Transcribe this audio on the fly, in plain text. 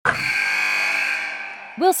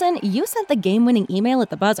Wilson, you sent the game-winning email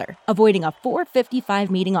at the buzzer, avoiding a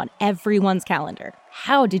 4:55 meeting on everyone's calendar.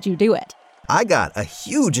 How did you do it? I got a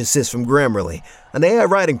huge assist from Grammarly, an AI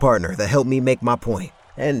writing partner that helped me make my point.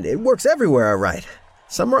 And it works everywhere I write.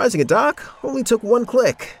 Summarizing a doc only took one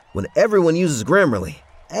click. When everyone uses Grammarly,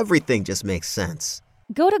 everything just makes sense.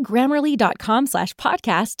 Go to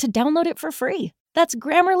Grammarly.com/podcast to download it for free. That's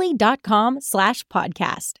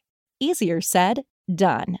Grammarly.com/podcast. Easier said,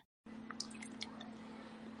 done.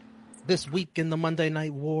 This week in the Monday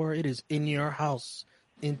Night War, it is In Your House,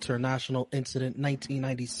 International Incident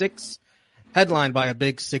 1996, headlined by a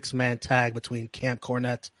big six-man tag between Camp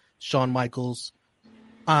Cornette, Shawn Michaels,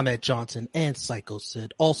 Ahmed Johnson, and Psycho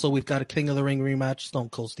Sid. Also, we've got a King of the Ring rematch, Stone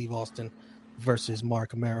Cold Steve Austin versus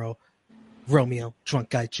Mark Romero, Romeo, Drunk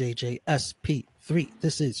Guy JJ, SP3.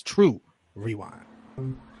 This is True Rewind.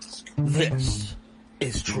 This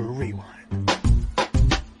is True Rewind.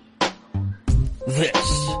 This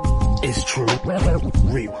is True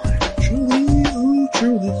Rewind.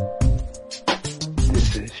 Truly.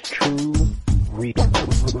 This is True Rewind.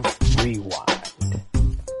 This is True Rewind.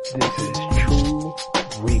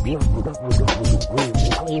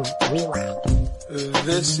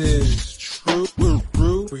 This is True Rewind.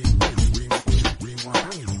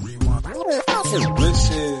 This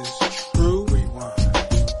is True Rewind.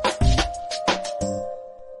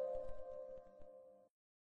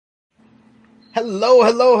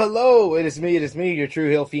 Hello. It is me, your True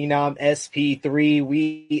Hill Phenom, SP3.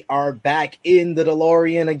 We are back in the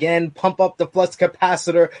DeLorean again. Pump up the flux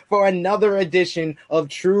capacitor for another edition of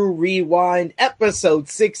True Rewind, episode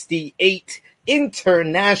 68,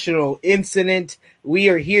 International Incident. We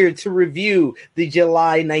are here to review the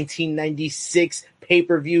July 1996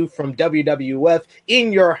 pay-per-view from WWF,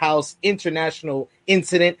 In Your House, International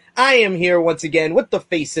Incident. I am here once again with the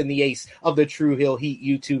face and the ace of the True Hill Heat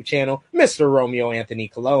YouTube channel, Mr. Romeo Anthony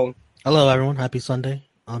Colon. Hello, everyone. Happy Sunday.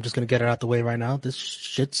 I'm just going to get it out the way right now. This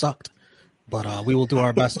shit sucked, but we will do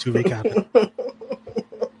our best to recap it.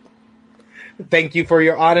 Thank you for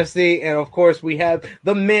your honesty, and of course, we have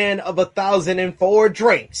the man of 1,004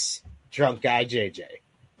 drinks, Drunk Guy JJ.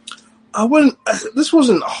 This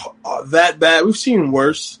wasn't that bad. We've seen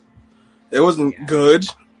worse. It wasn't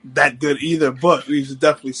that good either, but we've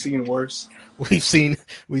definitely seen worse. We've seen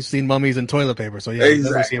mummies and toilet paper, so yeah,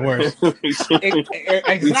 exactly. We've seen worse.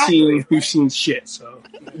 We've seen shit. So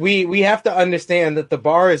we have to understand that the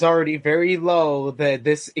bar is already very low. That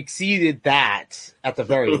this exceeded that at the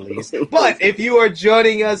very least. But if you are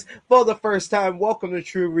joining us for the first time, welcome to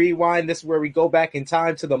True Rewind. This is where we go back in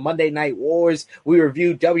time to the Monday Night Wars. We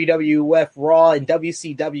review WWF Raw and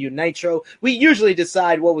WCW Nitro. We usually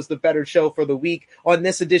decide what was the better show for the week. On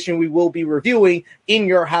this edition, we will be reviewing In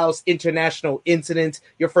Your House, International Incident.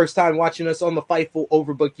 Your first time watching us on the Fightful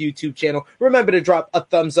Overbook YouTube channel, remember to drop a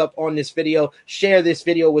thumbs up on this video. Share this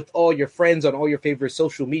video with all your friends on all your favorite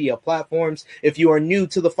social media platforms. If you are new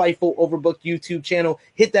to the Fightful Overbook YouTube channel,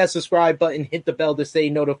 hit that subscribe button, hit the bell to stay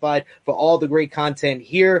notified for all the great content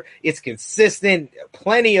here. It's consistent,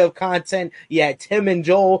 plenty of content. You had Tim and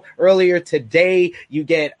Joel earlier today. You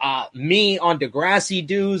get me on Degrassi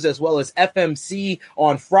Dudes, as well as FMC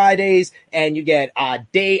on Fridays, and you get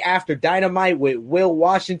Day After Dynamite with Will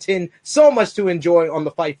Washington. So much to enjoy on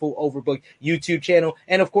the Fightful Overbook YouTube channel.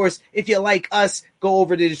 And of course, if you like us, go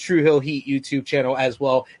over to the True Hill Heat YouTube channel as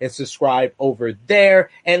well and subscribe over there.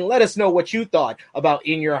 And let us know what you thought about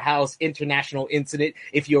In Your House, International Incident.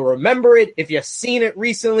 If you remember it, if you've seen it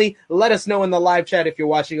recently, let us know in the live chat if you're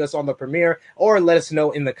watching us on the premiere, or let us know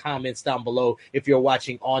in the comments down below if you're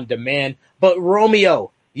watching on demand. But Romeo,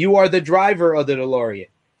 you are the driver of the DeLorean.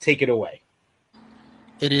 Take it away.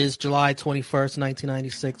 It is July 21st,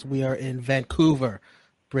 1996. We are in Vancouver,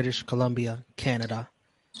 British Columbia, Canada.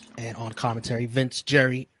 And on commentary, Vince,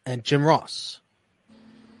 Jerry, and Jim Ross.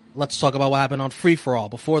 Let's talk about what happened on Free For All.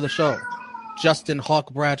 Before the show, Justin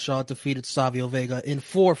Hawk Bradshaw defeated Savio Vega in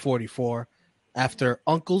 4:44 after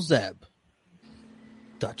Uncle Zeb,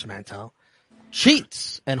 Dutch Mantel,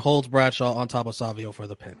 cheats and holds Bradshaw on top of Savio for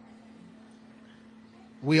the pin.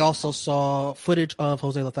 We also saw footage of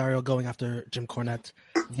Jose Lothario going after Jim Cornette,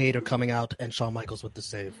 Vader coming out, and Shawn Michaels with the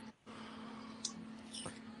save.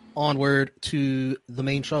 Onward to the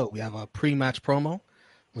main show. We have a pre-match promo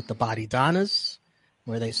with the Body Donnas,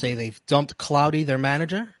 where they say they've dumped Cloudy, their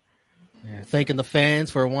manager. They're thanking the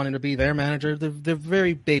fans for wanting to be their manager. They're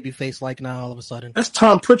very babyface-like now all of a sudden. That's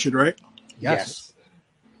Tom Pritchard, right? Yes.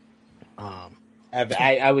 I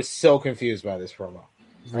was so confused by this promo.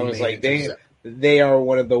 I was like, they are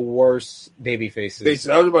one of the worst baby faces.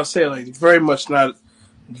 I was about to say, like, very much not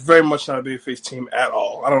a babyface team at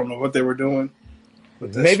all. I don't know what they were doing.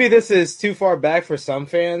 Maybe this is too far back for some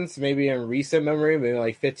fans. Maybe in recent memory, maybe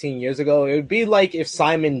like 15 years ago, it would be like if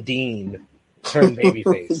Simon Dean turned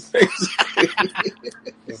babyface.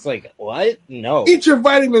 It's like, what? No. Eat your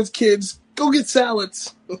vitamins, kids. Go get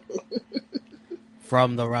salads.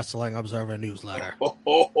 From the Wrestling Observer newsletter.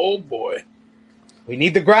 Oh boy. We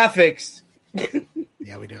need the graphics.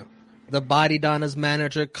 Yeah, we do. The Body Donna's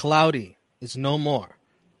manager, Cloudy, is no more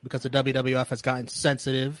because the WWF has gotten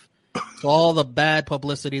sensitive to all the bad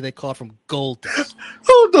publicity they caught from Goldust.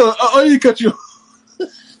 Hold on. I need to cut you.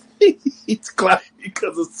 He's cloudy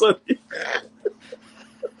because of Sunday.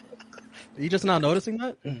 Are you just not noticing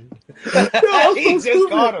that? He just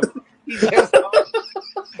caught him. He just caught him.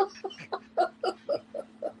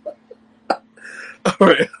 All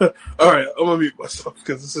right. I'm gonna mute myself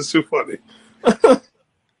because this is too funny.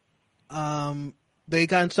 They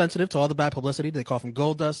got insensitive to all the bad publicity they caught from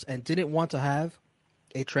Goldust and didn't want to have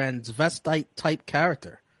a transvestite type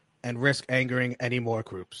character and risk angering any more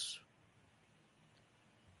groups.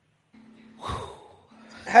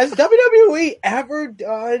 Has WWE ever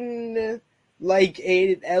done like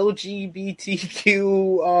an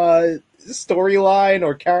LGBTQ storyline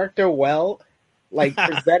or character well? Like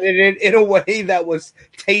presented it in a way that was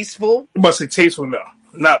tasteful? I must say tasteful, no.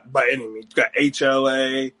 Not by any means. You got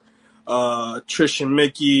HLA, Trish and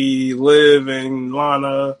Mickey, Liv and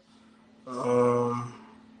Lana. I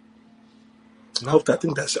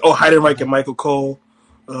think that's it. Oh, Heidenreich and Michael Cole.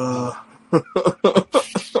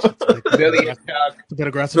 Billy and Chuck. A bit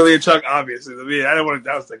aggressive. Billy and Chuck, obviously. I mean, I didn't want to.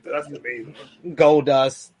 That was like that's amazing.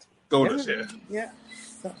 Goldust. Goldust, yeah.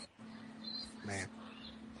 Yeah. Man.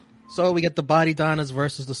 So we get the Body Donnas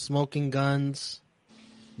versus the Smoking Guns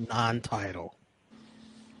non-title.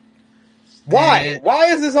 Why? And Why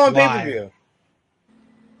is this on why? pay-per-view?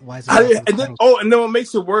 Why is it And then what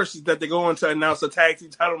makes it worse is that they're going to announce a tag team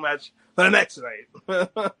title match the next night.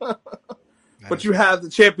 But you have the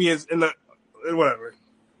champions in the whatever.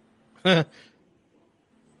 A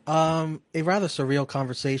rather surreal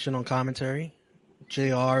conversation on commentary.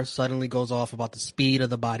 JR suddenly goes off about the speed of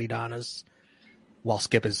the Body Donnas while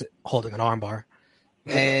Skip is holding an armbar.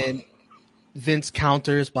 And Vince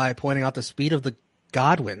counters by pointing out the speed of the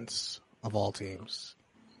Godwins of all teams.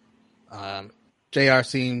 JR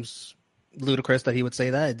seems ludicrous that he would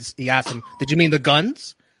say that. He asked him, "Did you mean the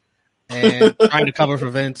Guns?" And trying to cover for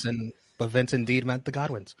Vince, but Vince indeed meant the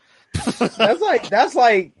Godwins. That's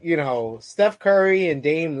like Steph Curry and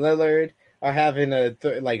Dame Lillard are having a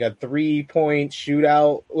 3-point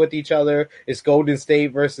shootout with each other. It's Golden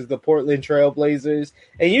State versus the Portland Trailblazers,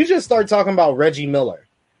 and you just start talking about Reggie Miller.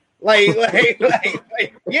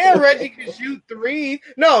 Yeah, Reggie can shoot threes.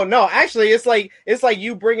 No, actually, it's like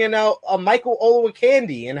you bringing out a Michael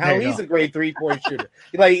Olowokandi and how he's a great 3-point shooter.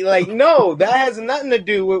 No, that has nothing to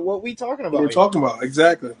do with what we talking about. We're talking about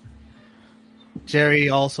exactly. Jerry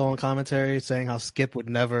also on commentary saying how Skip would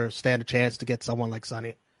never stand a chance to get someone like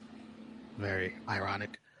Sonny. Very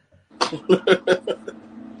ironic.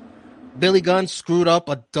 Billy Gunn screwed up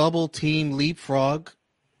a double team leapfrog,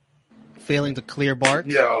 failing to clear Bart.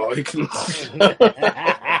 Yo, he can.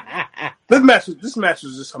 This match was just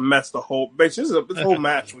a mess. This whole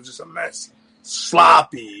match was just a mess.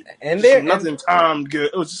 Sloppy, and nothing timed good.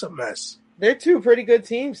 It was just a mess. They're two pretty good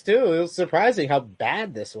teams too. It was surprising how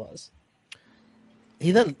bad this was.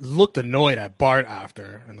 He then looked annoyed at Bart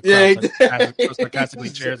after, and the crowd sarcastically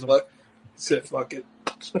cheers him. Said, "Fuck it."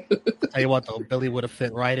 Tell you what, though, Billy would have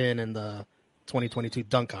fit right in the 2022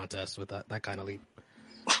 dunk contest with that kind of leap.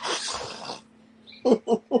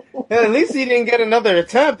 At least he didn't get another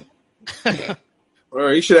attempt.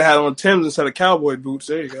 Or he should have had on Tim's instead of cowboy boots.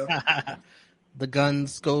 There you go. The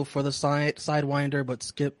Guns go for the sidewinder, but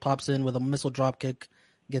Skip pops in with a missile drop kick,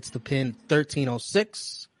 gets the pin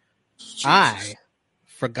 13:06. I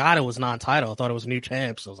forgot it was non-title. I thought it was new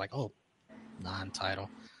champs. So I was like, oh, non-title.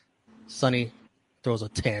 Sonny throws a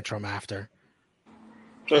tantrum after.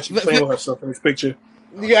 She's playing with herself in this picture.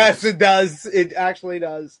 Yes, it does. It actually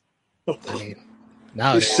does. I mean,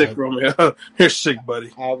 now you're sick, Romeo. You're sick,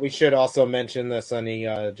 buddy. We should also mention that Sonny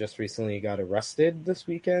just recently got arrested this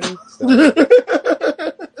weekend. So.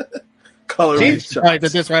 I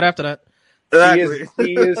did this right after that. Exactly.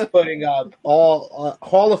 He is putting up all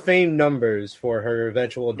Hall of Fame numbers for her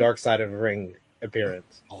eventual Dark Side of the Ring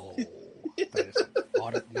appearance. Oh, that is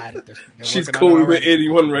automatic. She's Kobe with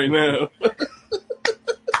 81 right now.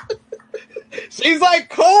 She's like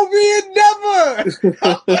Kobe and never.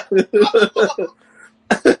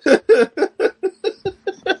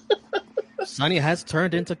 Sonny has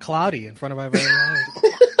turned into Cloudy in front of our very eyes.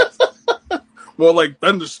 More like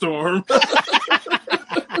Thunderstorm.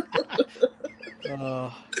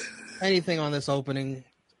 And anything on this opening?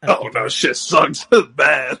 Oh no, shit sucks. Bad.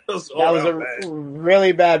 That was a bad.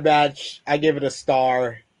 really bad match. I give it a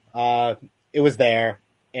star. It was there,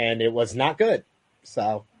 and it was not good.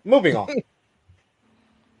 So, moving on.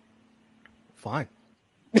 Fine.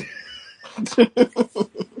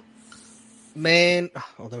 Man,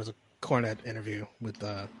 there was a Cornette interview with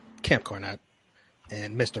Camp Cornette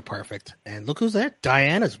and Mr. Perfect, and look who's there.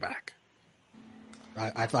 Diana's back.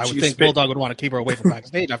 I would think Bulldog would want to keep her away from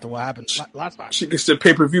backstage after what happened last time. She gets the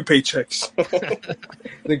pay-per-view paychecks.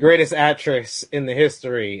 The greatest actress in the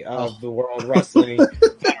history of the World Wrestling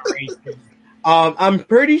Federation. I'm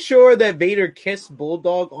pretty sure that Vader kissed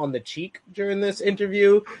Bulldog on the cheek during this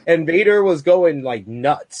interview, and Vader was going like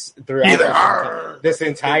nuts throughout this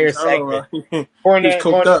entire segment.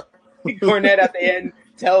 Cornette at the end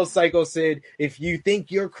tells Psycho Sid, if you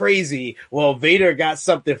think you're crazy, well, Vader got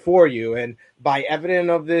something for you. And by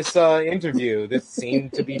evidence of this interview, this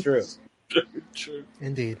seemed to be true. True.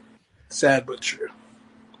 Indeed. Sad but true.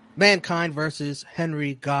 Mankind versus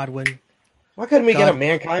Henry Godwinn. Why couldn't we get a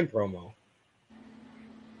Mankind promo?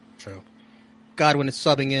 True. Godwinn is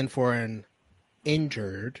subbing in for an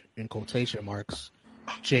injured, in quotation marks,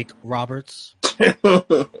 Jake Roberts.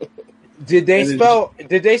 Did they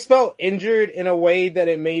spell injured in a way that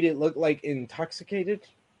it made it look like intoxicated?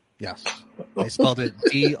 Yes. They spelled it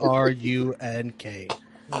D-R-U-N-K.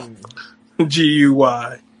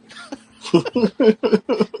 G-U-Y.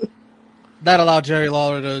 That allowed Jerry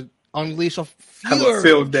Lawler to unleash a Have a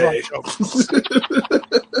field day.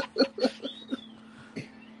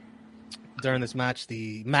 During this match,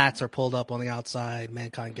 the mats are pulled up on the outside.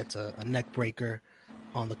 Mankind gets a neck breaker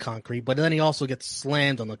on the concrete, but then he also gets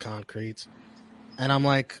slammed on the concrete. And I'm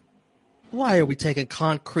like, why are we taking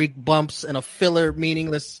concrete bumps in a filler,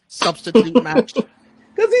 meaningless substitute match?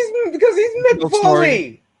 Because he's Mick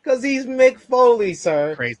Foley. Because he's Mick Foley,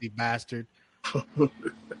 sir. Crazy bastard.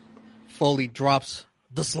 Foley drops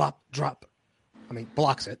the slop drop.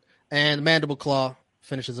 Blocks it. And Mandible Claw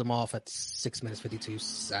finishes him off at 6 minutes, 52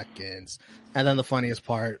 seconds. And then the funniest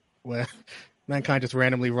part, where Mankind just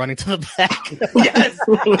randomly running to the back. Yes.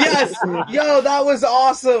 Yo, that was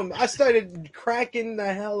awesome. I started cracking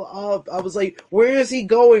the hell up. I was like, where is he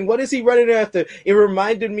going? What is he running after? It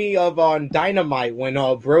reminded me of on Dynamite when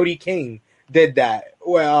Brody King did that.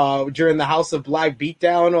 During the House of Black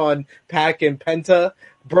beatdown on Pac and Penta.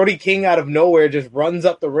 Brody King out of nowhere just runs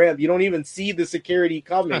up the ramp. You don't even see the security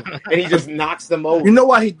coming, and he just knocks them over. You know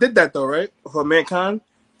why he did that though, right? For Mankind,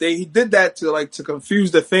 he did that to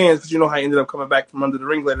confuse the fans, because you know how he ended up coming back from under the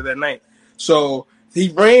ring later that night. So he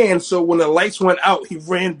ran. So when the lights went out, he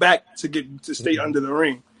ran back to stay under the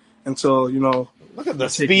ring until Look at the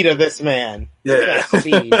speed of this man. Yeah.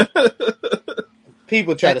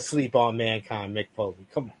 People try to sleep on Mankind, Mick Foley.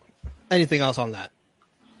 Come on. Anything else on that?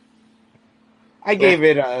 I gave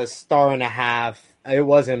it a star and a half. It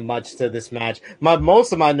wasn't much to this match.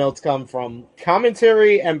 Most of my notes come from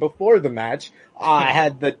commentary and before the match. I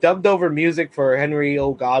had the dubbed over music for Henry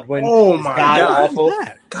O. Godwinn. Oh my God. Awful.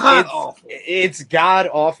 God awful. It's god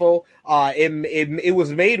awful. It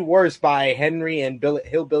was made worse by Henry and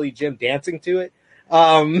Hillbilly Jim dancing to it.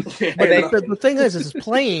 But the thing is, it's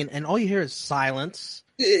playing and all you hear is silence.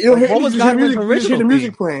 What was Godwinn's original the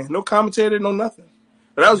music playing? No commentator, no nothing.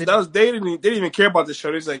 But that was they didn't even care about the show.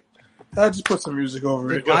 They was like, I just put some music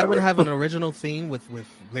over it. Did Godwinn have an original theme with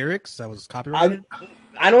lyrics that was copyrighted?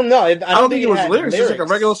 I don't know. I don't think it was lyrics. It's like a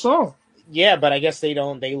regular song. Yeah, but I guess they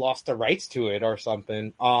lost the rights to it or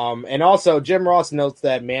something. And also Jim Ross notes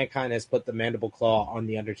that Mankind has put the Mandible Claw on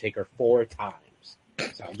the Undertaker 4 times.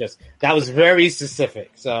 So that was very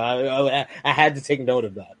specific. So I had to take note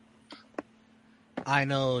of that. I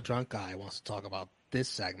know Drunk Guy wants to talk about this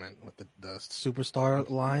segment with the superstar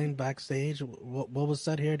line backstage. What was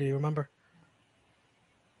said here? Do you remember?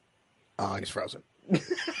 Oh, he's frozen.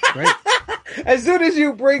 Right? As soon as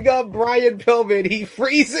you bring up Brian Pillman, he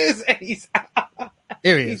freezes and he's out.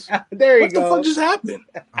 There he is. There he goes. What the fuck just happened?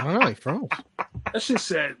 I don't know. He froze. That shit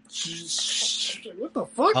said, what the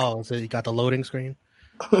fuck? Oh, so you got the loading screen?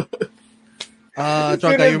 Drunk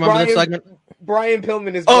Guy, you remember this segment? Brian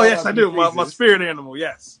Pillman is. Oh, yes, I do. My spirit animal,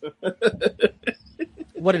 yes.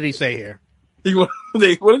 What did he say here? What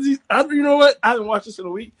is he? You know what? I haven't watched this in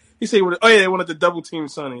a week. He said, they wanted to double team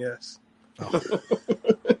Sonny, yes. Oh.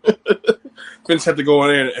 Vince had to go in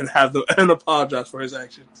there and apologize for his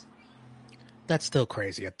actions. That's still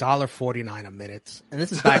crazy. $1.49 a minute. And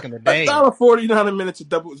this is back in the day. $1.49 a minute to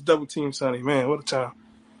double team Sonny. Man, what a time.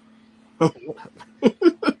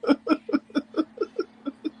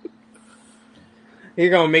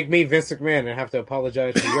 You're going to make me Vince McMahon and have to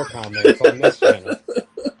apologize for your comments on this channel.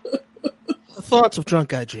 The thoughts of Drunk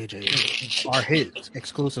Guy JJ are his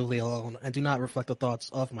exclusively alone and do not reflect the thoughts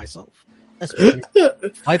of myself,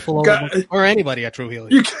 Fightful God. or anybody at True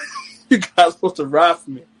Healing. You guys supposed to ride for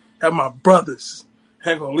me. Have my brothers.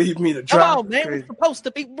 Ain't gonna leave me to Come drive. on, man. We're supposed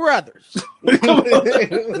to be brothers. We're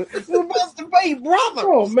supposed to be brothers.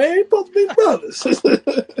 Oh man, supposed to be brothers.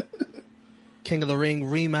 King of the Ring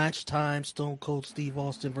rematch time. Stone Cold Steve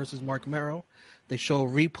Austin versus Mark Merrow. They show a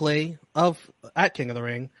replay of at King of the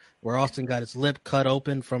Ring where Austin got his lip cut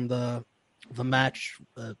open from the match.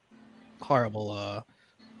 Horrible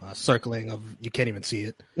circling of you can't even see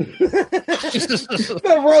it.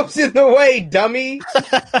 The rope's in the way, dummy.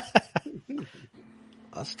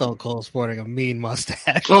 Stone Cold sporting a mean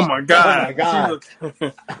mustache. Oh my god! Oh my God.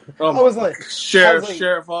 Oh I was like,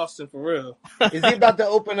 Sheriff Austin for real. is he about to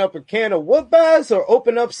open up a can of whoop ass or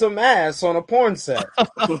open up some ass on a porn set?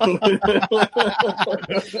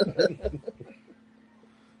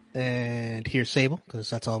 And here's Sable, because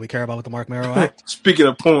that's all we care about with the Mark Merrow act. Speaking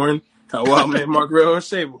of porn, how Wild Man Mark Merrow and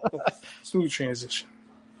Sable. Smooth transition.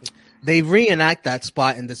 They reenact that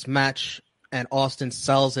spot in this match, and Austin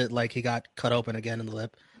sells it like he got cut open again in the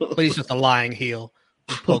lip. But he's just a lying heel.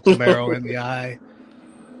 He pokes Merrow in the eye.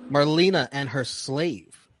 Marlena and her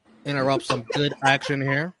slave interrupt some good action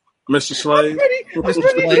here. Mr. Slave. Mr.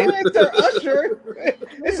 Slave. Usher.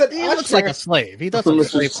 It's an He Usher. looks like a slave. He does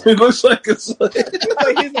look like a slave. He looks like a slave.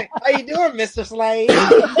 He's like, how you doing, Mr. Slave?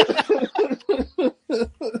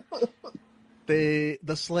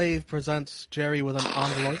 The slave presents Jerry with an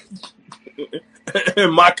envelope.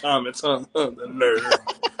 In my comments, huh? The nerve.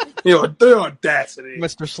 You know, the audacity.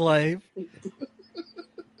 Mr. Slave.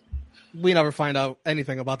 We never find out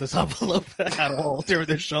anything about this envelope at all during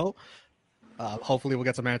this show. Hopefully we'll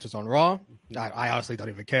get some answers on Raw. I honestly don't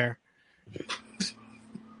even care.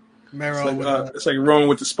 Merrow It's like Rome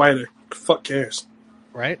with the spider. Fuck cares.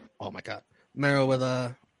 right? Oh my god. Merrow with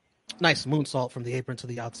a nice moonsault from the apron to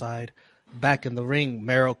the outside. Back in the ring,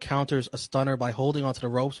 Merrow counters a stunner by holding onto the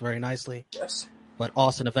ropes very nicely. Yes. But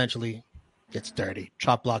Austin eventually gets dirty,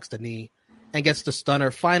 chop blocks the knee, and gets the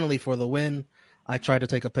stunner finally for the win. I tried to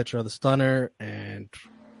take a picture of the stunner and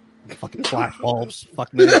fucking flash bulbs.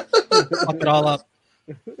 Fuck me. Fuck it all up.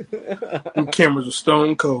 The cameras are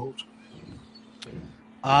stone cold.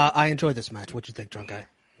 I enjoyed this match. What'd you think, Drunk Guy?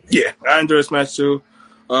 Yeah, I enjoyed this match too.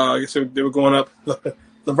 I guess they were going up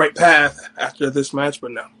the right path after this match,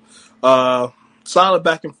 but no. Solid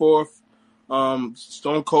back and forth.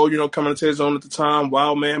 Stone Cold, coming into his own at the time.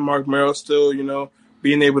 Wild Man Mark Merrow still,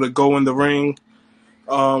 being able to go in the ring.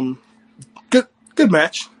 Good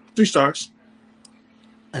match. 3 stars.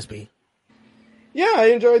 SB. Yeah, I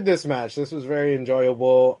enjoyed this match. This was very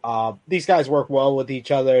enjoyable. These guys work well with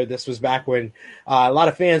each other. This was back when a lot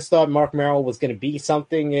of fans thought Mark Merrow was going to be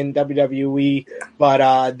something in WWE,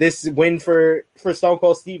 but this win for Stone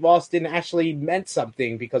Cold Steve Austin actually meant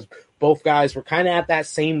something because both guys were kind of at that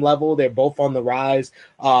same level. They're both on the rise.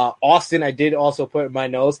 Austin, I did also put in my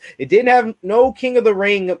notes. It didn't have no King of the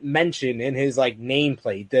Ring mention in his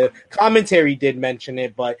nameplate. The commentary did mention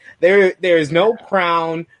it, but there is no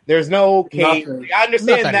crown. There's no cape. I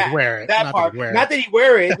understand Not that he'd wear it. that part. Not that he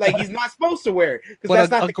wear it. He's not supposed to wear it because But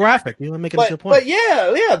that's a not the graphic. You make it a good point. But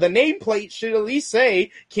yeah, the nameplate should at least say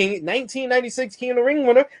King 1996 King of the Ring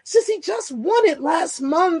winner since he just won it last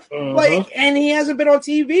month. And he hasn't been on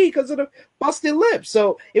TV because of the busted lip.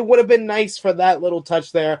 So it would have been nice for that little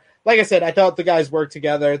touch there. Like I said, I thought the guys worked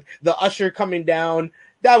together. The Usher coming down,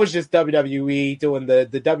 that was just WWE doing the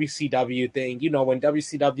WCW thing. When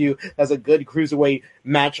WCW has a good cruiserweight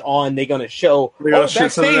match on, they're going to show,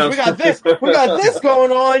 backstage, we got this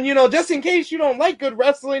going on, just in case you don't like good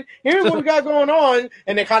wrestling, here's what we got going on.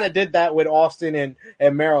 And they kind of did that with Austin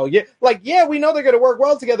and Merrow. Yeah, we know they're going to work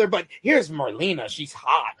well together, but here's Marlena. She's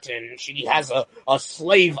hot, and she has a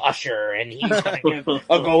slave usher, and he's going to give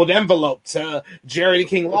a gold envelope to Jerry the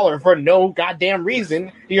King Lawler for no goddamn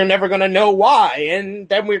reason. You're never going to know why. And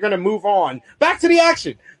then we're going to move on. Back to the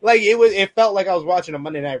action. It felt like I was watching a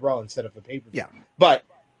Monday Night Raw instead of a pay-per-view. Yeah. But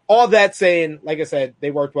all that saying, like I said,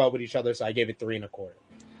 they worked well with each other, so I gave it 3 1/4.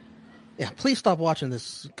 Yeah, please stop watching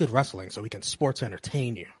this good wrestling so we can sports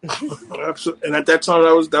entertain you. Absolutely. And at that time,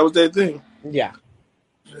 that was their thing. Yeah.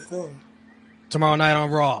 Their thing. Tomorrow night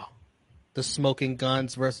on Raw, the Smoking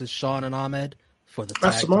Guns versus Sean and Ahmed for the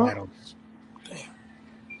tag titles.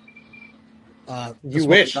 Damn. You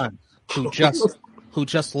wish. Guns, who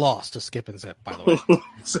just lost to Skip and Zip, by the way.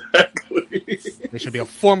 Exactly. They should be a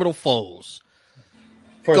formidable foes.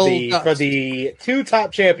 For Goldust. the 2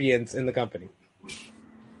 top champions in the company.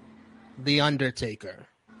 The Undertaker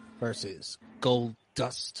versus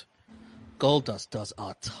Goldust. Goldust does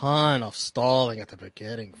a ton of stalling at the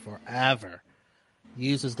beginning forever.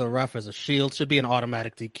 Uses the ref as a shield. Should be an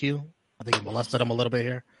automatic DQ. I think he molested him a little bit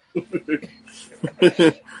here.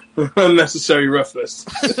 Unnecessary roughness.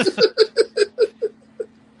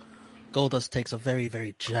 Goldust takes a very,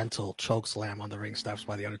 very gentle choke slam on the ring steps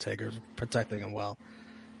by the Undertaker, protecting him well.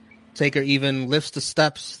 Taker even lifts the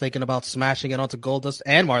steps, thinking about smashing it onto Goldust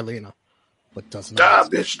and Marlena, but does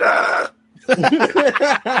not. Die, bitch, die.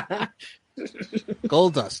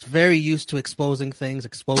 Goldust, very used to exposing things,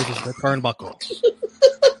 exposes the turnbuckle.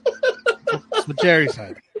 That's what Jerry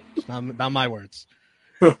said. Not my words.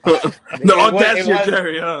 The audacity of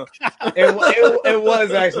Jerry, huh? It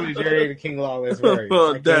was actually Jerry the King Lawless.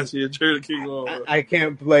 Audacity of Jerry the King Lawless. I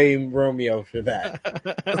can't blame Romeo for that.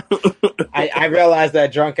 I realized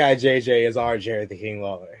that drunk guy JJ is our Jerry the King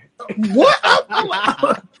Lawler. What?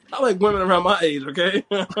 I like women around my age, okay?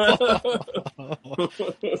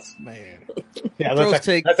 Man. Yeah,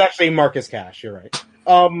 that's actually Marcus Cash. You're right.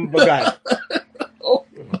 But go ahead. Oh,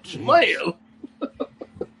 man.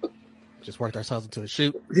 Just worked ourselves into a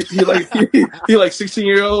shoot. He like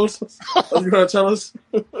 16-year-olds. What you gonna tell us?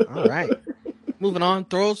 All right. Moving on.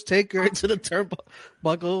 Throws Taker into the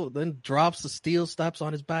turnbuckle, then drops the steel steps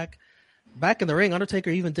on his back. Back in the ring,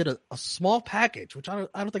 Undertaker even did a small package, which I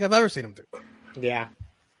don't think I've ever seen him do. Yeah.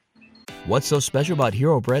 What's so special about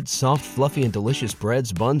Hero Bread's soft, fluffy, and delicious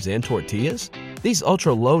breads, buns, and tortillas? These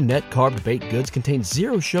ultra-low net-carb baked goods contain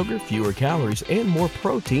zero sugar, fewer calories, and more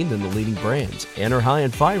protein than the leading brands, and are high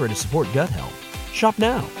in fiber to support gut health. Shop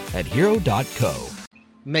now at Hero.co.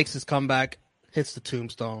 Makes his comeback, hits the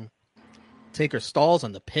tombstone. Taker stalls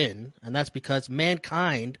on the pin, and that's because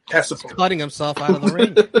Mankind is cutting himself out of the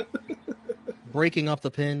ring. Breaking up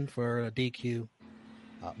the pin for a DQ.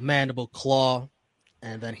 Mandible claw.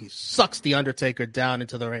 And then he sucks the Undertaker down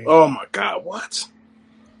into the ring. Oh, my God. What?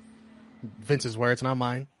 Vince's words, not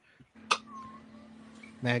mine.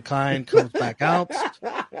 Mankind comes back out.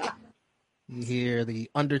 You hear the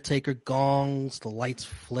Undertaker gongs, the lights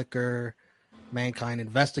flicker. Mankind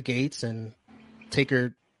investigates, and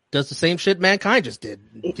Taker does the same shit Mankind just did.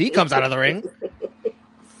 He comes out of the ring.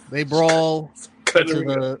 They brawl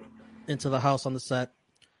into the house on the set,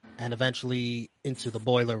 and eventually into the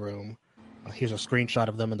boiler room. Here's a screenshot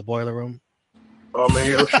of them in the boiler room. Oh,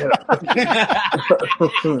 man.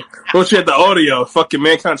 Don't you have the audio? Fucking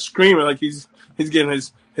Mankind screaming like he's getting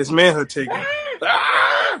his manhood taken.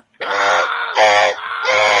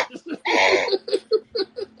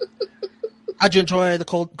 How'd you enjoy the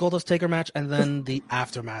Goldust Taker match and then the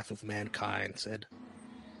aftermath of Mankind, Sid?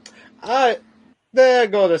 The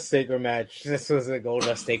Goldust Taker match. This was a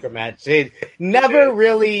Goldust Taker match. It never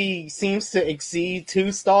really seems to exceed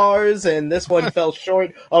 2 stars, and this one fell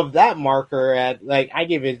short of that marker at, I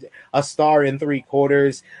gave it a star and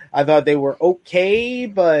 3/4. I thought they were okay,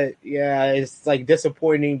 but yeah, it's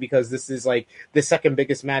disappointing because this is the second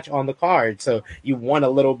biggest match on the card, so you want a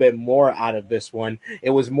little bit more out of this one. It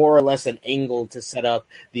was more or less an angle to set up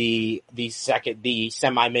the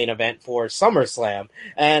semi-main event for SummerSlam,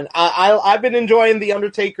 and I've been enjoying the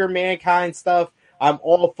Undertaker Mankind stuff. I'm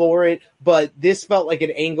all for it, but this felt like an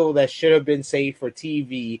angle that should have been saved for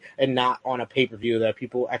TV and not on a pay-per-view that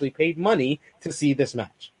people actually paid money to see this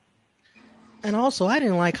match. And also, I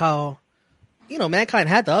didn't like how, Mankind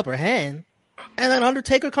had the upper hand, and then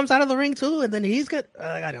Undertaker comes out of the ring too, and then he's good.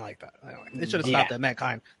 I didn't like that. It should have stopped at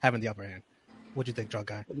Mankind having the upper hand. What'd you think, drunk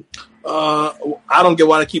guy? I don't get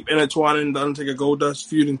why they keep intertwining the Undertaker Goldust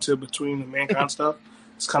feud into between the Mankind stuff.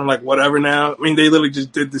 It's kind of like whatever now. I mean, they literally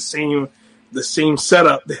just did the same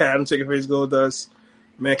setup. They had Undertaker face Goldust.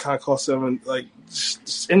 Mankind cost them and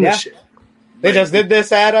just in this shit. They just did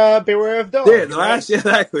this at Beware of Dogs. Yeah, the last year,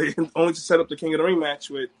 exactly. Only to set up the King of the Ring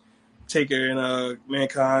match with Taker and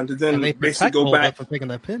Mankind, and then they basically go back for taking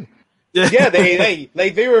that pin. Yeah,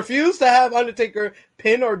 they refused to have Undertaker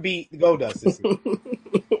pin or beat Goldust this year.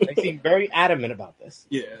 They seem very adamant about this.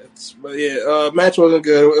 Yeah, match wasn't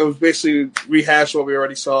good. It was basically rehashed what we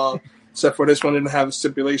already saw, except for this one didn't have a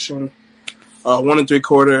stipulation. 1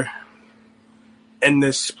 3/4. End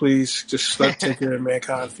this, please. Just let Taker and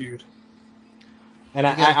Mankind feud. And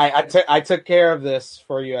I took care of this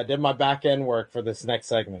for you. I did my back end work for this next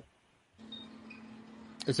segment.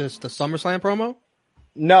 Is this the SummerSlam promo?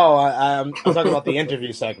 No, I'm talking about the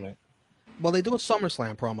interview segment. Well, they do a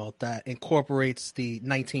SummerSlam promo that incorporates the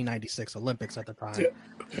 1996 Olympics at the time.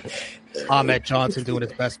 Ahmed Johnson doing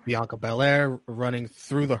his best Bianca Belair, running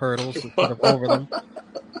through the hurdles instead of over them.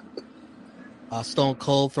 Stone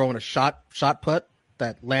Cold throwing a shot put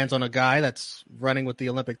that lands on a guy that's running with the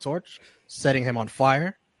Olympic torch, setting him on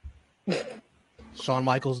fire. Shawn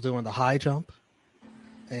Michaels doing the high jump.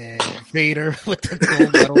 and Vader with the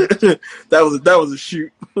gold medal. that was a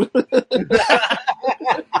shoot.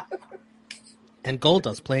 And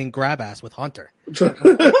Goldust playing grab ass with Hunter.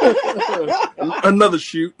 Another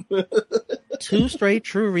shoot. 2 straight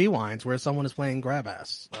true rewinds where someone is playing grab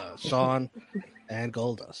ass. Sean and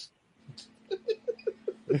Goldust.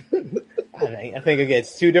 I think it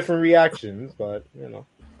gets 2 different reactions, but you know.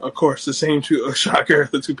 Of course, the same two. Shocker,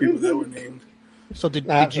 the 2 people that were named. So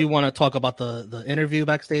did you want to talk about the interview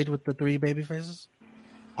backstage with the 3 baby faces?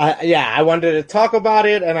 I wanted to talk about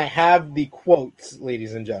it, and I have the quotes,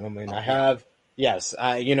 ladies and gentlemen. I have, it's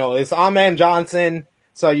Ahman Johnson,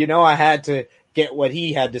 so I had to get what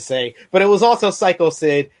he had to say. But it was also Psycho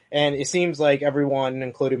Sid, and it seems like everyone,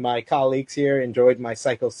 including my colleagues here, enjoyed my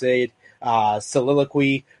Psycho Sid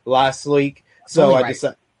soliloquy last week. So I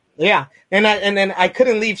decided, and then I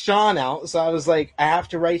couldn't leave Sean out, so I was like, I have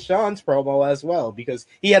to write Sean's promo as well because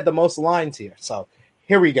he had the most lines here. So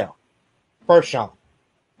here we go. First, Sean.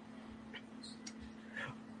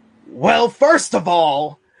 Well, first of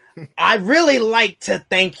all, I'd really like to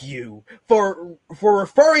thank you for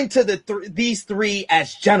referring to these 3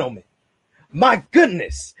 as gentlemen. My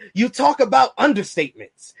goodness, you talk about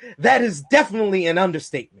understatements. That is definitely an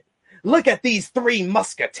understatement. Look at these 3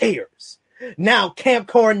 musketeers. Now, Camp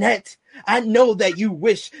Cornette, I know that you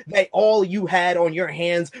wish that all you had on your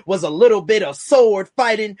hands was a little bit of sword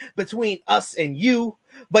fighting between us and you,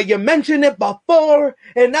 but you mentioned it before,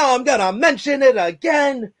 and now I'm gonna mention it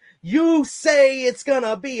again. You say it's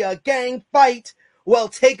gonna be a gang fight? Well,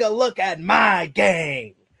 take a look at my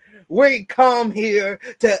gang. We come here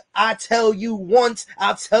I tell you once,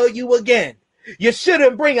 I'll tell you again. You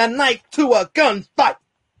shouldn't bring a knife to a gunfight.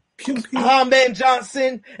 Ahman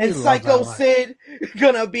Johnson and Psycho Sid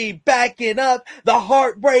gonna be backing up the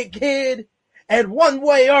Heartbreak Kid. And one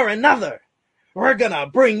way or another, we're gonna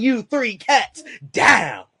bring you 3 cats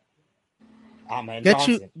down. Ahman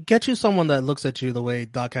Johnson. Get you someone that looks at you the way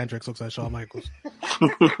Doc Hendricks looks at Shawn Michaels.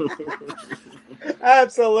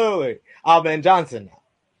 Absolutely. Ahman Johnson.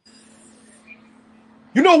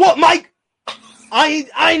 You know what, Mike? I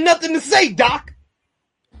ain't nothing to say, Doc.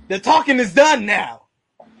 The talking is done now.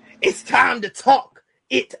 It's time to talk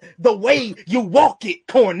it the way you walk it,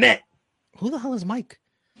 Cornette. Who the hell is Mike?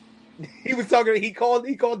 He was talking. He called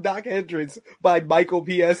Doc Hendricks by Michael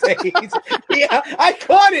PSA. Yeah, I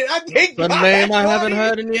caught it. I think the name I haven't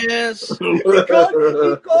heard in years. He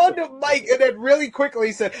called him Mike, and then really quickly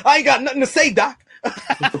he said, "I ain't got nothing to say, Doc."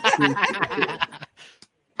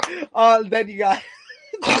 Then you got.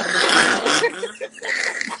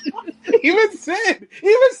 Even Sid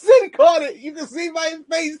caught it. You can see by his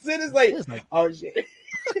face. Sid is like, oh shit.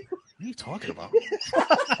 What are you talking about?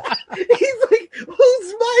 He's like,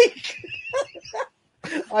 who's Mike?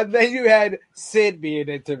 And then you had Sid being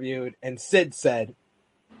interviewed, and Sid said,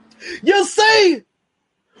 you see,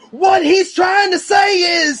 what he's trying to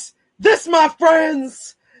say is this, my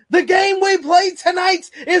friends. The game we play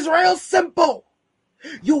tonight is real simple.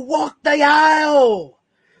 You walk the aisle.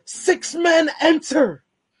 6 men enter.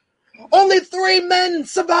 Only 3 men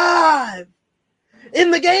survive.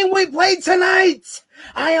 In the game we play tonight,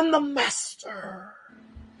 I am the master.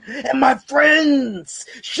 And my friends,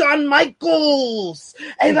 Shawn Michaels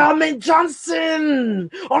and Ahman Johnson,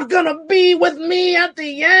 are gonna be with me at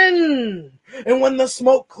the end. And when the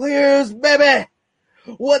smoke clears, baby,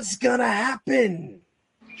 what's gonna happen?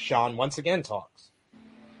 Shawn once again talks.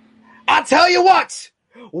 I tell you what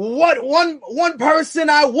one person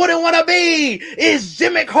I wouldn't want to be is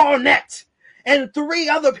Jimmy Cornette. And 3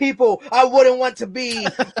 other people I wouldn't want to be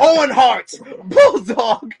Owen Hart,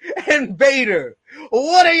 Bulldog, and Vader.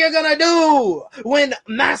 What are you gonna do when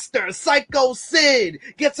Master Psycho Sid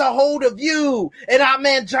gets a hold of you and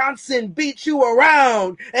Ahman Johnson beats you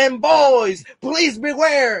around? And boys, please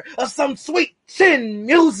beware of some sweet chin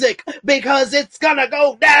music because it's gonna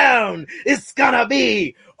go down. It's gonna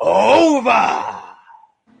be over.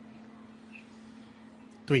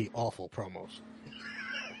 3 awful promos.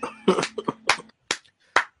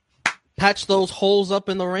 Patch those holes up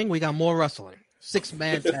in the ring. We got more wrestling.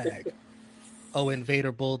 6-man tag. Owen,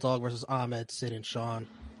 Vader, Bulldog versus Ahmed, Sid, and Sean.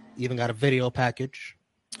 Even got a video package,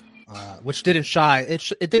 which didn't shy.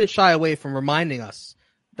 It didn't shy away from reminding us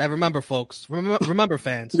that remember, folks, remember,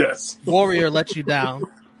 fans. Yes. Warrior let you down.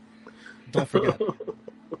 Don't forget.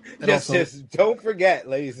 Just don't forget,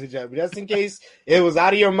 ladies and gentlemen. Just in case it was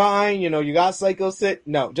out of your mind, you got Psycho Sid.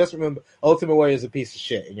 No, just remember, Ultimate Warrior is a piece of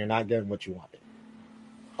shit, and you're not getting what you wanted.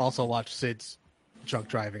 Also watch Sid's drunk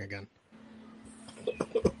driving again.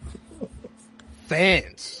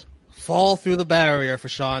 Fans fall through the barrier for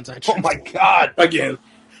Sean's entrance. Oh my God! Again.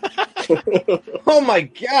 Oh my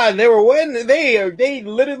God, they were winning. They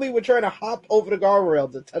literally were trying to hop over the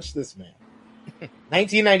guardrail to touch this man.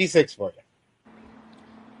 1996 for you.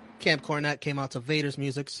 Camp Cornette came out to Vader's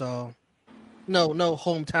music, so no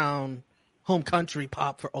hometown, home country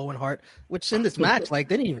pop for Owen Hart. Which in this match, like,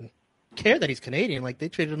 they didn't even care that he's Canadian. Like, they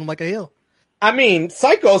treated him like a heel. I mean,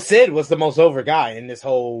 Psycho Sid was the most over guy in this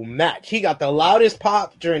whole match. He got the loudest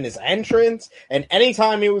pop during his entrance, and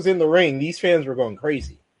anytime he was in the ring, these fans were going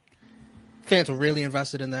crazy. Fans were really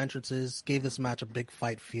invested in the entrances, gave this match a big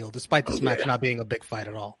fight feel, despite this match not being a big fight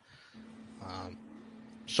at all.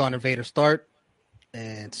 Shawn and Vader start,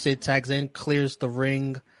 and Sid tags in, clears the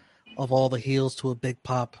ring of all the heels to a big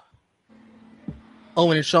pop.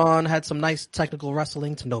 Owen and Shawn had some nice technical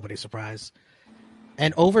wrestling, to nobody's surprise.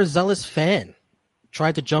 An overzealous fan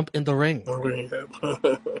tried to jump in the ring.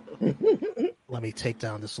 Let me take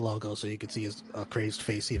down this logo so you can see his crazed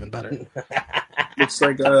face even better. looks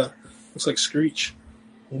like Screech.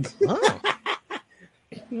 Oh.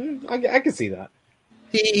 I can see that.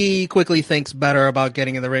 He quickly thinks better about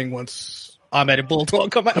getting in the ring once Ahmed and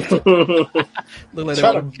Bulldog come out. Look like they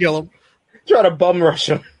want to kill him. Try to bum rush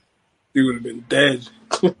him. He would have been dead.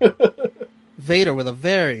 Vader with a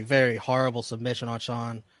very, very horrible submission on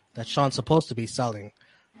Shawn that Shawn's supposed to be selling.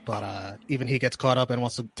 But even he gets caught up and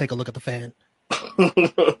wants to take a look at the fan.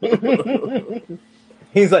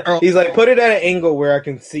 He's like, put it at an angle where I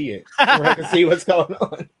can see it. Where I can see what's going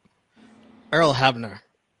on. Earl Hebner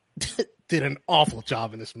did an awful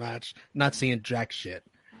job in this match, not seeing jack shit.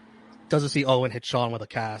 Doesn't see Owen hit Shawn with a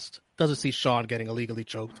cast. Doesn't see Shawn getting illegally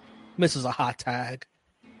choked. Misses a hot tag.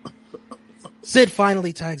 Sid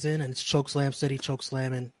finally tags in, and it's Chokeslam City,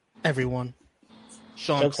 chokeslamming everyone.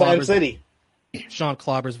 Chokeslam City. Shawn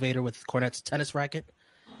clobbers Vader with Cornette's tennis racket.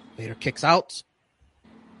 Vader kicks out.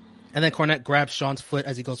 And then Cornette grabs Shawn's foot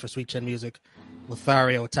as he goes for Sweet Chin Music.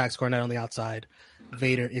 Lothario attacks Cornette on the outside.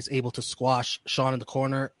 Vader is able to squash Shawn in the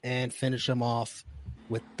corner and finish him off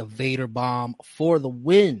with the Vader bomb for the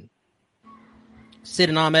win. Sid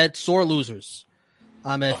and Ahmed, sore losers.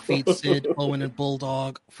 Ahmed feeds Sid, Owen, and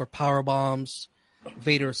Bulldog for power bombs.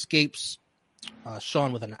 Vader escapes.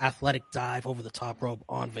 Shawn with an athletic dive over the top rope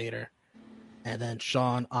on Vader. And then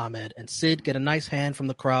Shawn, Ahmed, and Sid get a nice hand from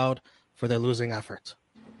the crowd for their losing effort.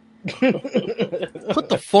 Put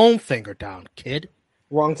the foam finger down, kid.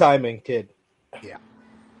 Wrong timing, kid. Yeah.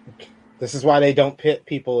 This is why they don't pit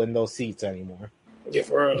people in those seats anymore. Yeah,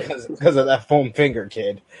 for real. Because of that foam finger,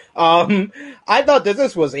 kid. I thought that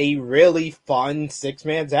this was a really fun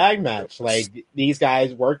 6-man tag match. Like, these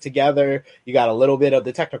guys work together. You got a little bit of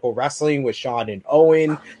the technical wrestling with Shawn and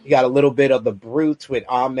Owen. You got a little bit of the brutes with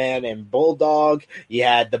Ahmed and Bulldog. You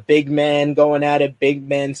had the big men going at it, big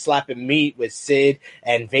men slapping meat with Sid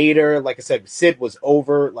and Vader. Like I said, Sid was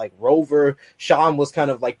over like Rover. Shawn was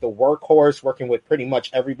kind of like the workhorse, working with pretty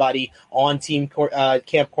much everybody on Team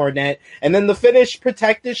Camp Cornette. And then the finish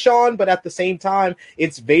protected Shawn, but at the same time,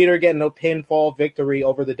 it's Vader getting a pinfall victory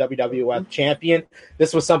over the WWF champion.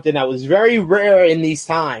 This was something that was very rare in these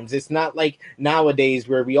times. It's not like nowadays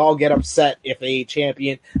where we all get upset if a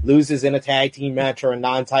champion loses in a tag team match or a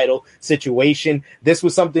non-title situation. This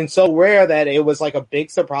was something so rare that it was like a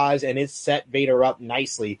big surprise, and it set Vader up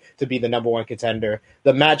nicely to be the number one contender.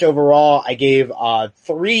 The match overall, I gave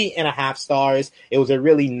 3.5 stars. It was a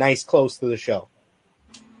really nice close to the show.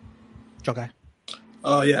 Okay.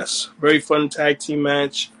 Yes. Very fun tag team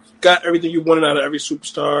match. Got everything you wanted out of every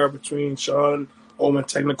superstar between Shawn, Owen,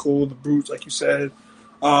 Technical, the Brutes, like you said.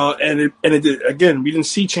 And it did. Again, we didn't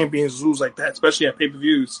see champions lose like that, especially at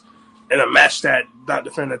pay-per-views in a match that not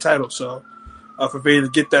defending the title. So for Vader to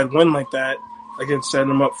get that win like that, again, setting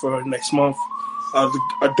them up for next month, a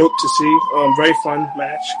dope to see. Very fun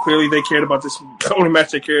match. Clearly they cared about this. The only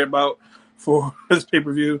match they cared about for this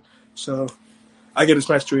pay-per-view. So I give this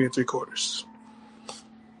match 3 3/4.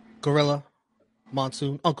 Gorilla,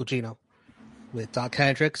 Monsoon, Uncle Gino. With Doc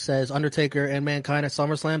Hendricks says Undertaker and Mankind at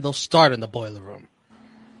SummerSlam, they'll start in the boiler room.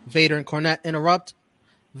 Vader and Cornette interrupt.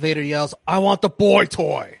 Vader yells, "I want the boy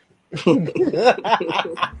toy."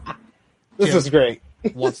 This is great.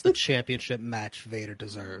 Wants the championship match Vader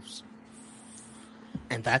deserves.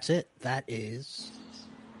 And that's it. That is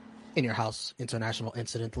In Your House International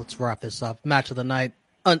Incident. Let's wrap this up. Match of the night.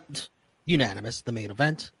 Unanimous, the main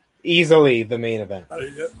event. Easily the main event.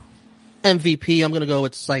 MVP, I'm going to go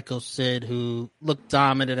with Psycho Sid, who looked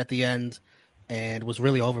dominant at the end and was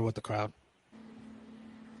really over with the crowd.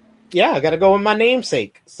 Yeah, I got to go with my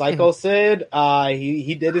namesake, Psycho Sid.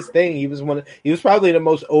 He did his thing. He was probably the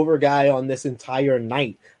most over guy on this entire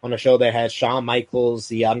night on a show that had Shawn Michaels,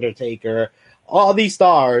 The Undertaker, all these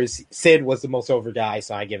stars. Sid was the most over guy,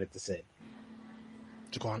 so I give it to Sid.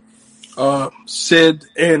 Jaquan. Sid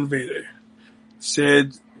and Vader.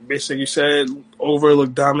 Sid basically said over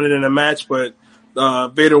looked dominant in the match, but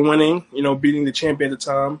Vader winning, beating the champion at the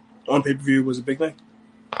time on pay-per-view was a big thing.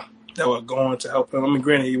 That would go on to help him. I mean,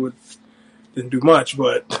 granted, didn't do much,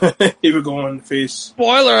 but he would go on to face.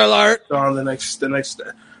 Spoiler alert! On the next.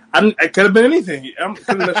 I could have been anything. I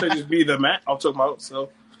couldn't necessarily just be the match I'm talking about. So,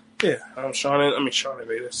 yeah, Shawn and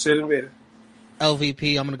Vader, Sid and Vader.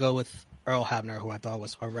 LVP, I'm gonna go with Earl Hebner, who I thought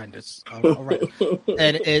was horrendous.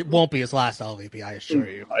 And it won't be his last LVP, I assure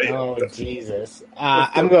you. Oh, Jesus.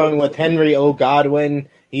 I'm going with Henry O. Godwin.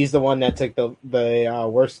 He's the one that took the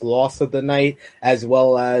worst loss of the night, as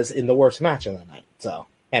well as in the worst match of the night. So,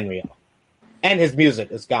 Henry O. And his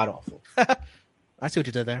music is god-awful. I see what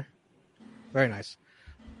you did there. Very nice.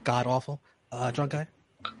 God-awful. Drunk guy?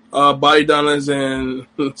 Body Donnas and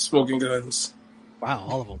Smoking Guns. Wow,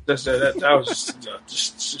 all of them. That was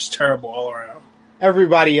just terrible all around.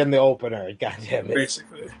 Everybody in the opener, goddamn it.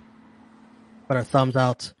 Basically. But our thumbs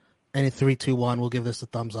out. Any 3, 2, 1, we'll give this a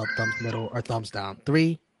thumbs up, thumbs middle, or thumbs down.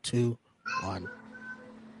 3, 2, 1.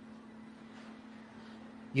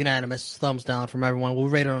 Unanimous thumbs down from everyone. We'll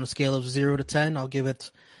rate it on a scale of 0 to 10. I'll give it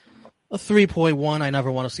a 3.1. I never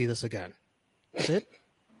want to see this again. That's it.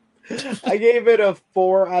 I gave it a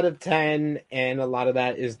 4 out of 10, and a lot of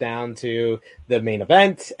that is down to the main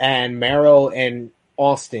event and Merrill and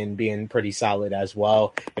Austin being pretty solid as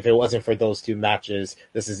well. If it wasn't for those two matches,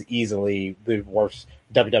 this is easily the worst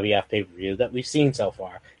WWF pay-per-view that we've seen so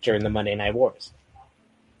far during the Monday Night Wars.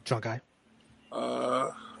 Drunk guy.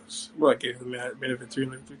 I gave the main event 3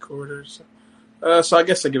 3/4. So I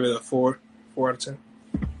guess I give it a 4 out of 10.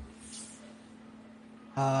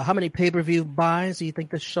 How many pay-per-view buys do you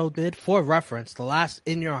think this show did? For reference, the last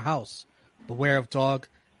In Your House, Beware of Dog,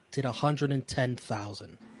 did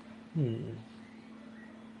 110,000.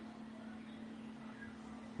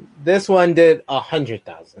 This one did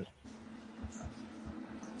 100,000.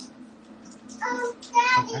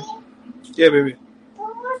 Okay. Yeah, baby.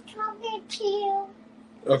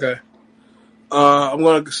 Okay. I'm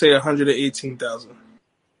going to say 118,000.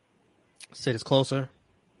 Sid is closer.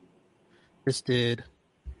 This did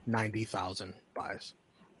 90,000 buys.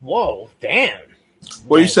 Whoa, damn.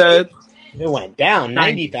 What you said? It went down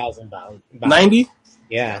 90,000 buys. 90?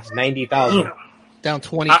 Yeah, 90,000. Down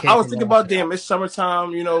 20K. I was thinking about, damn, it's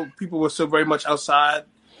summertime. People were still very much outside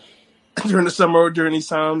during the summer, during these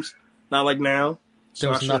times. Not like now. So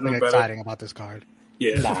there was nothing exciting about this card.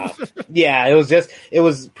 Yeah. Nah. Yeah, it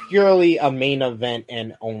was purely a main event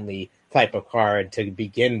and only type of card to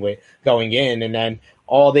begin with going in. And then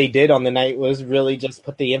all they did on the night was really just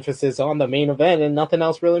put the emphasis on the main event and nothing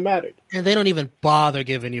else really mattered. And they don't even bother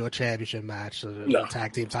giving you a championship match, the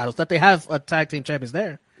tag team titles. That they have a tag team champions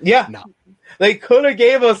there. Yeah. No. They could have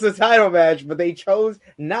gave us the title match, but they chose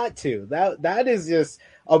not to. That is just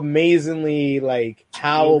amazingly like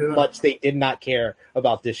how much they did not care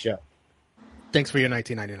about this show. Thanks for your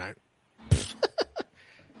 1999.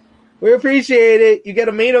 We appreciate it. You get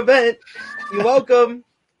a main event. You're welcome.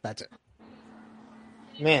 That's it.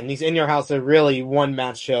 Man, these In Your House are really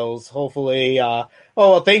one-match shows. Hopefully,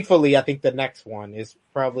 thankfully, I think the next one is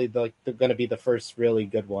probably going to be the first really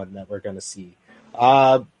good one that we're going to see.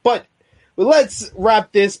 But let's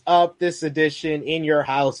wrap this up, this edition In Your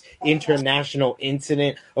House International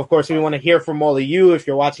Incident. Of course, we want to hear from all of you. If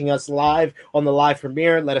you're watching us live on the live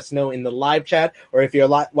premiere, let us know in the live chat. Or if you're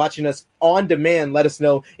watching us on demand, let us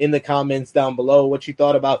know in the comments down below what you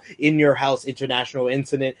thought about In Your House International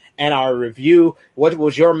Incident and our review. What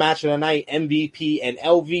was your match of the night, MVP and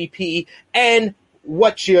LVP? And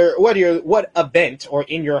what event or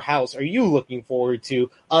In Your House are you looking forward to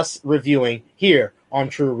us reviewing here on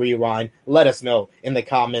True Rewind? Let us know in the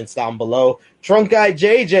comments down below. Trunk Guy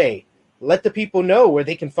JJ, let the people know where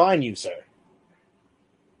they can find you, sir.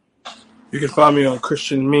 You can find me on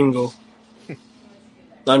Christian Mingle.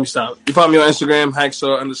 Let me stop. You find me on Instagram,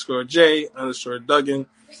 Hacksaw_J_Duggan.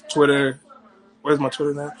 Twitter. Where's my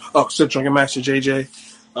Twitter now? Oh, Sip Drunken Master JJ.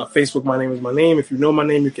 Facebook, my name is my name. If you know my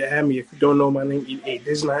name, you can have me. If you don't know my name, it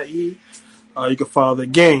is not E. You can follow the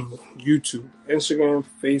gang, YouTube, Instagram,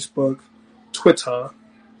 Facebook, Twitter,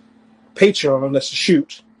 Patreon, that's a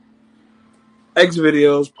shoot, X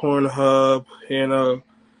videos, Pornhub,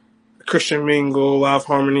 Christian Mingle, Live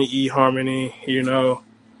Harmony, eHarmony,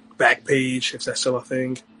 Backpage, if that's still a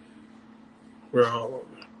thing. We're all over.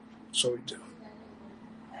 So we do.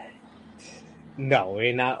 No,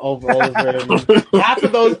 we're not over half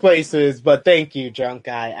of those places, but thank you, Drunk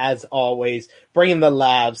Guy, as always, bringing the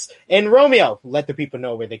labs. And Romeo, let the people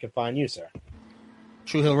know where they can find you, sir.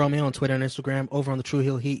 True Hill Romeo on Twitter and Instagram, over on the True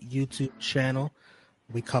Hill Heat YouTube channel.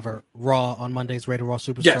 We cover Raw on Mondays, Rated Raw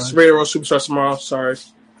Superstars. Yes, Rated Raw Superstars tomorrow. Sorry.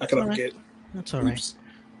 I cannot forget. That's all right. Oops.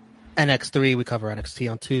 NX3, we cover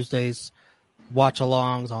NXT on Tuesdays.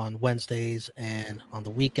 Watch-alongs on Wednesdays and on the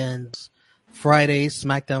weekends. Fridays,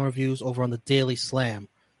 SmackDown reviews over on the Daily Slam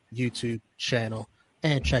YouTube channel.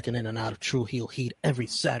 And checking in and out of True Heel Heat every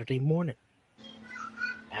Saturday morning.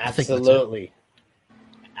 Absolutely.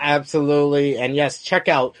 Absolutely. And yes, check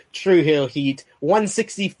out True Heel Heat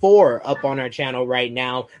 164 up on our channel right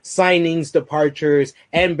now. Signings, departures,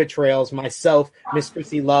 and betrayals. Myself, Miss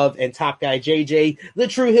Chrissy Love, and Top Guy JJ, the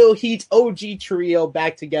True Heel Heat OG trio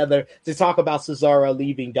back together to talk about Cesaro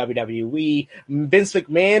leaving WWE, Vince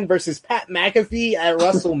McMahon versus Pat McAfee at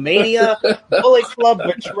WrestleMania, Bullet Club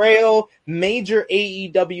betrayal, major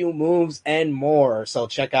AEW moves, and more. So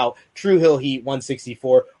check out True Heel Heat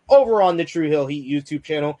 164 over on the True Heel Heat YouTube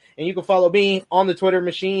channel. And you can follow me on the Twitter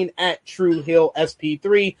machine at True Heel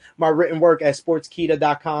SP3, my written work at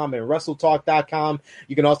sportskita.com and WrestleTalk.com.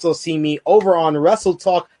 You can also see me over on Wrestle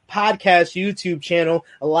Talk Podcast YouTube channel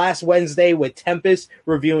last Wednesday with Tempest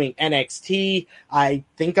reviewing NXT. I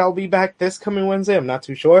think I'll be back this coming Wednesday. I'm not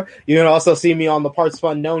too sure. You can also see me on the Parts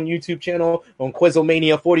Unknown YouTube channel on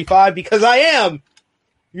Quizzlemania 45 because I am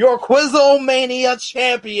your Quizzlemania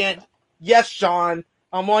champion. Yes, Sean.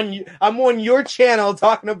 I'm on your channel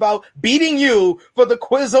talking about beating you for the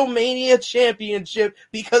Quizzlemania championship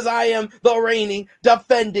because I am the reigning,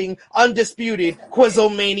 defending, undisputed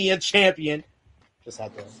Quizzlemania champion. Just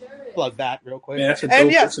had to plug that real quick. Yeah,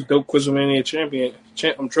 that's a dope Quizzlemania champion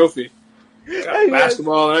trophy. Got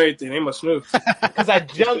basketball and everything. They must know. Because I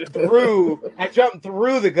jumped through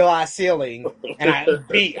the glass ceiling and I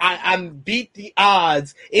beat the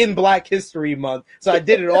odds in Black History Month. So I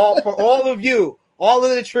did it all for all of you. All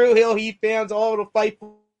of the True Heel Heat fans, all of the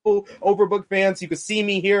Fightful Overbooked fans. You can see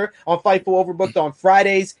me here on Fightful Overbooked on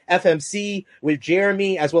Fridays, FMC with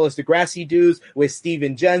Jeremy, as well as the Grassy Dudes with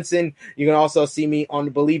Steven Jensen. You can also see me on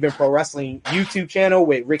the Believe in Pro Wrestling YouTube channel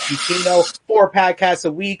with Rick Ucino, 4 podcasts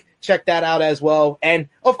a week. Check that out as well. And,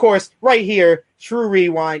 of course, right here, True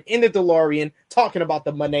Rewind in the DeLorean, talking about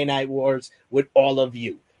the Monday Night Wars with all of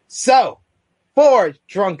you. So, for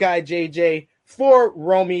Drunk Guy JJ, for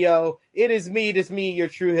Romeo, it is me, your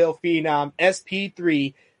True Heel Phenom,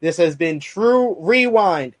 SP3. This has been True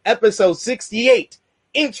Rewind, episode 68,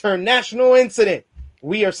 International Incident.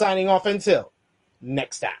 We are signing off until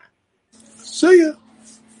next time. See ya.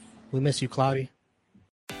 We miss you, Cloudy.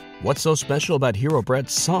 What's so special about Hero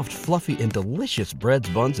Bread's soft, fluffy, and delicious breads,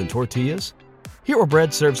 buns, and tortillas? Hero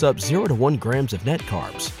Bread serves up 0 to 1 grams of net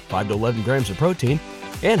carbs, 5 to 11 grams of protein,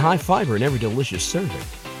 and high fiber in every delicious serving.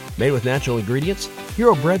 Made with natural ingredients,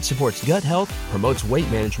 Hero Bread supports gut health, promotes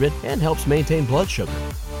weight management, and helps maintain blood sugar.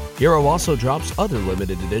 Hero also drops other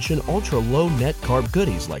limited edition ultra-low net carb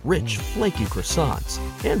goodies like rich, flaky croissants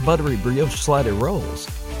and buttery brioche slider rolls.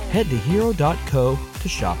 Head to hero.co to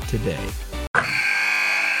shop today.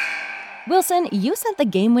 Wilson, you sent the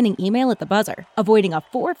game-winning email at the buzzer, avoiding a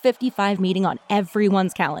 4:55 meeting on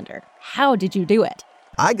everyone's calendar. How did you do it?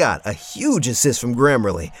 I got a huge assist from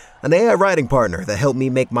Grammarly, an AI writing partner that helped me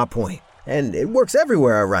make my point. And it works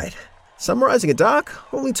everywhere I write. Summarizing a doc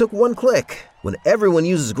only took 1 click. When everyone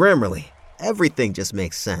uses Grammarly, everything just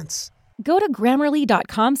makes sense. Go to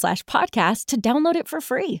Grammarly.com/podcast to download it for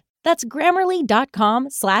free. That's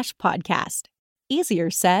Grammarly.com/podcast.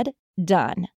 Easier said, done.